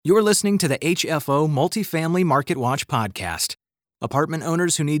You're listening to the HFO Multifamily Marketwatch podcast. Apartment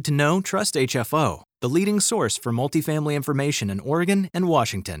owners who need to know trust HFO, the leading source for multifamily information in Oregon and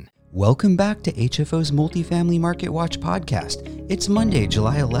Washington. Welcome back to HFO's Multifamily Marketwatch podcast. It's Monday,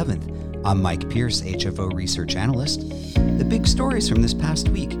 July 11th. I'm Mike Pierce, HFO research analyst. The big stories from this past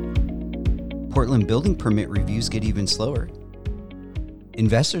week. Portland building permit reviews get even slower.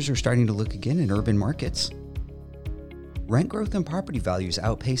 Investors are starting to look again in urban markets. Rent growth and property values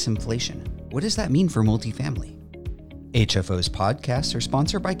outpace inflation. What does that mean for multifamily? HFO's podcasts are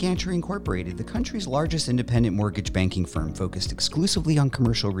sponsored by Gantry Incorporated, the country's largest independent mortgage banking firm focused exclusively on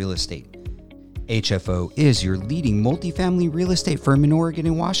commercial real estate. HFO is your leading multifamily real estate firm in Oregon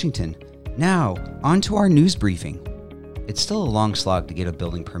and Washington. Now, on to our news briefing. It's still a long slog to get a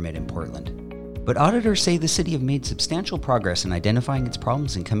building permit in Portland, but auditors say the city have made substantial progress in identifying its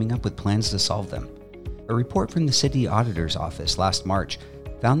problems and coming up with plans to solve them. A report from the city auditor's office last March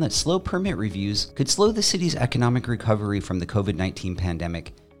found that slow permit reviews could slow the city's economic recovery from the COVID-19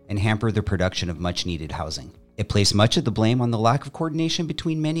 pandemic and hamper the production of much-needed housing. It placed much of the blame on the lack of coordination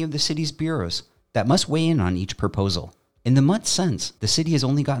between many of the city's bureaus that must weigh in on each proposal. In the months since, the city has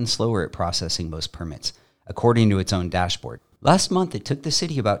only gotten slower at processing most permits, according to its own dashboard. Last month, it took the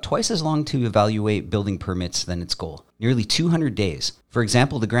city about twice as long to evaluate building permits than its goal, nearly 200 days. For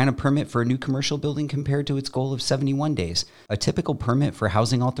example, to grant a permit for a new commercial building compared to its goal of 71 days. A typical permit for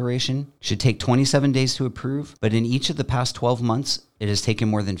housing alteration should take 27 days to approve, but in each of the past 12 months, it has taken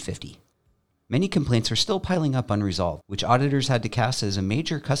more than 50. Many complaints are still piling up unresolved, which auditors had to cast as a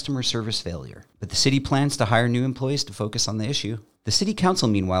major customer service failure. But the city plans to hire new employees to focus on the issue. The city council,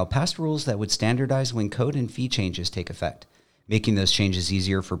 meanwhile, passed rules that would standardize when code and fee changes take effect, making those changes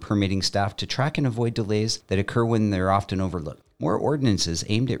easier for permitting staff to track and avoid delays that occur when they're often overlooked. More ordinances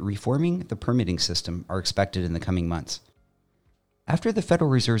aimed at reforming the permitting system are expected in the coming months. After the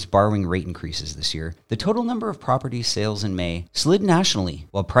Federal Reserve's borrowing rate increases this year, the total number of property sales in May slid nationally,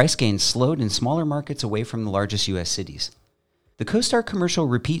 while price gains slowed in smaller markets away from the largest U.S. cities. The CoStar Commercial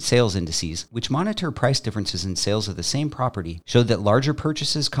Repeat Sales Indices, which monitor price differences in sales of the same property, showed that larger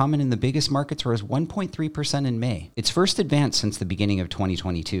purchases common in the biggest markets rose 1.3% in May, its first advance since the beginning of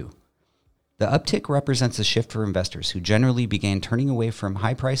 2022. The uptick represents a shift for investors who generally began turning away from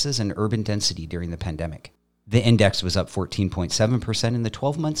high prices and urban density during the pandemic. The index was up 14.7% in the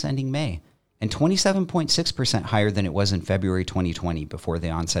 12 months ending May, and 27.6% higher than it was in February 2020 before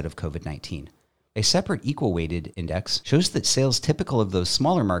the onset of COVID-19. A separate equal-weighted index shows that sales typical of those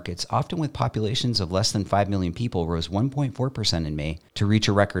smaller markets, often with populations of less than 5 million people, rose 1.4% in May to reach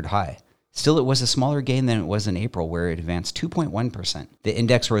a record high. Still, it was a smaller gain than it was in April, where it advanced 2.1%. The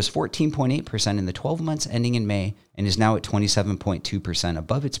index rose 14.8% in the 12 months ending in May and is now at 27.2%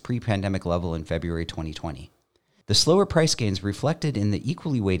 above its pre-pandemic level in February 2020. The slower price gains reflected in the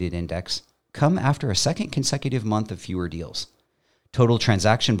equally weighted index come after a second consecutive month of fewer deals. Total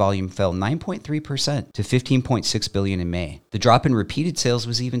transaction volume fell 9.3% to $15.6 billion in May. The drop in repeated sales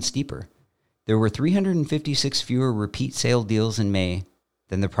was even steeper. There were 356 fewer repeat sale deals in May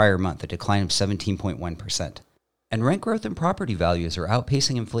than the prior month, a decline of 17.1%. And rent growth and property values are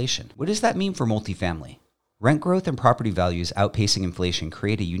outpacing inflation. What does that mean for multifamily? Rent growth and property values outpacing inflation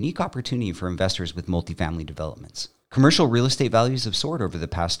create a unique opportunity for investors with multifamily developments. Commercial real estate values have soared over the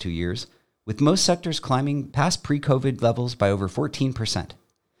past 2 years, with most sectors climbing past pre-COVID levels by over 14%.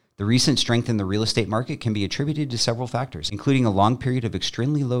 The recent strength in the real estate market can be attributed to several factors, including a long period of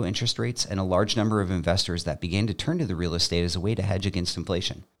extremely low interest rates and a large number of investors that began to turn to the real estate as a way to hedge against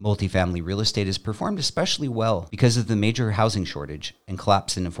inflation. Multifamily real estate has performed especially well because of the major housing shortage and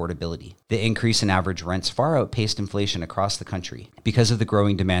collapse in affordability. The increase in average rents far outpaced inflation across the country because of the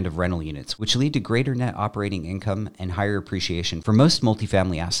growing demand of rental units, which lead to greater net operating income and higher appreciation for most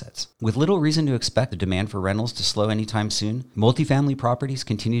multifamily assets. With little reason to expect the demand for rentals to slow anytime soon, multifamily properties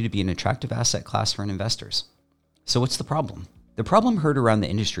continue to be an attractive asset class for investors. So what's the problem? The problem heard around the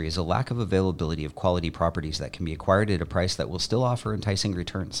industry is a lack of availability of quality properties that can be acquired at a price that will still offer enticing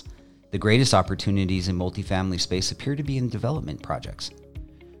returns. The greatest opportunities in multifamily space appear to be in development projects.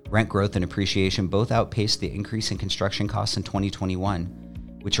 Rent growth and appreciation both outpaced the increase in construction costs in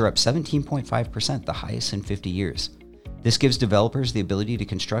 2021, which are up 17.5%, the highest in 50 years. This gives developers the ability to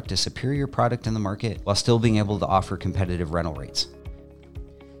construct a superior product in the market while still being able to offer competitive rental rates.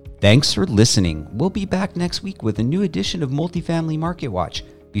 Thanks for listening. We'll be back next week with a new edition of Multifamily Marketwatch.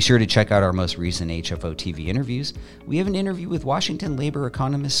 Be sure to check out our most recent HFO TV interviews. We have an interview with Washington labor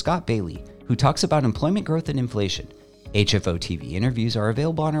economist Scott Bailey, who talks about employment growth and inflation. HFO TV interviews are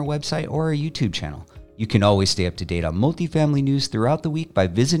available on our website or our YouTube channel. You can always stay up to date on multifamily news throughout the week by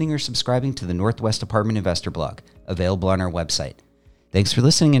visiting or subscribing to the Northwest Apartment Investor blog, available on our website. Thanks for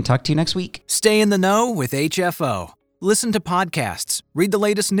listening and talk to you next week. Stay in the know with HFO. Listen to podcasts, read the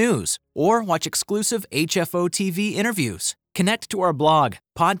latest news, or watch exclusive HFO TV interviews. Connect to our blog,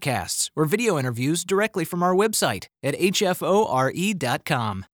 podcasts, or video interviews directly from our website at hfore.com.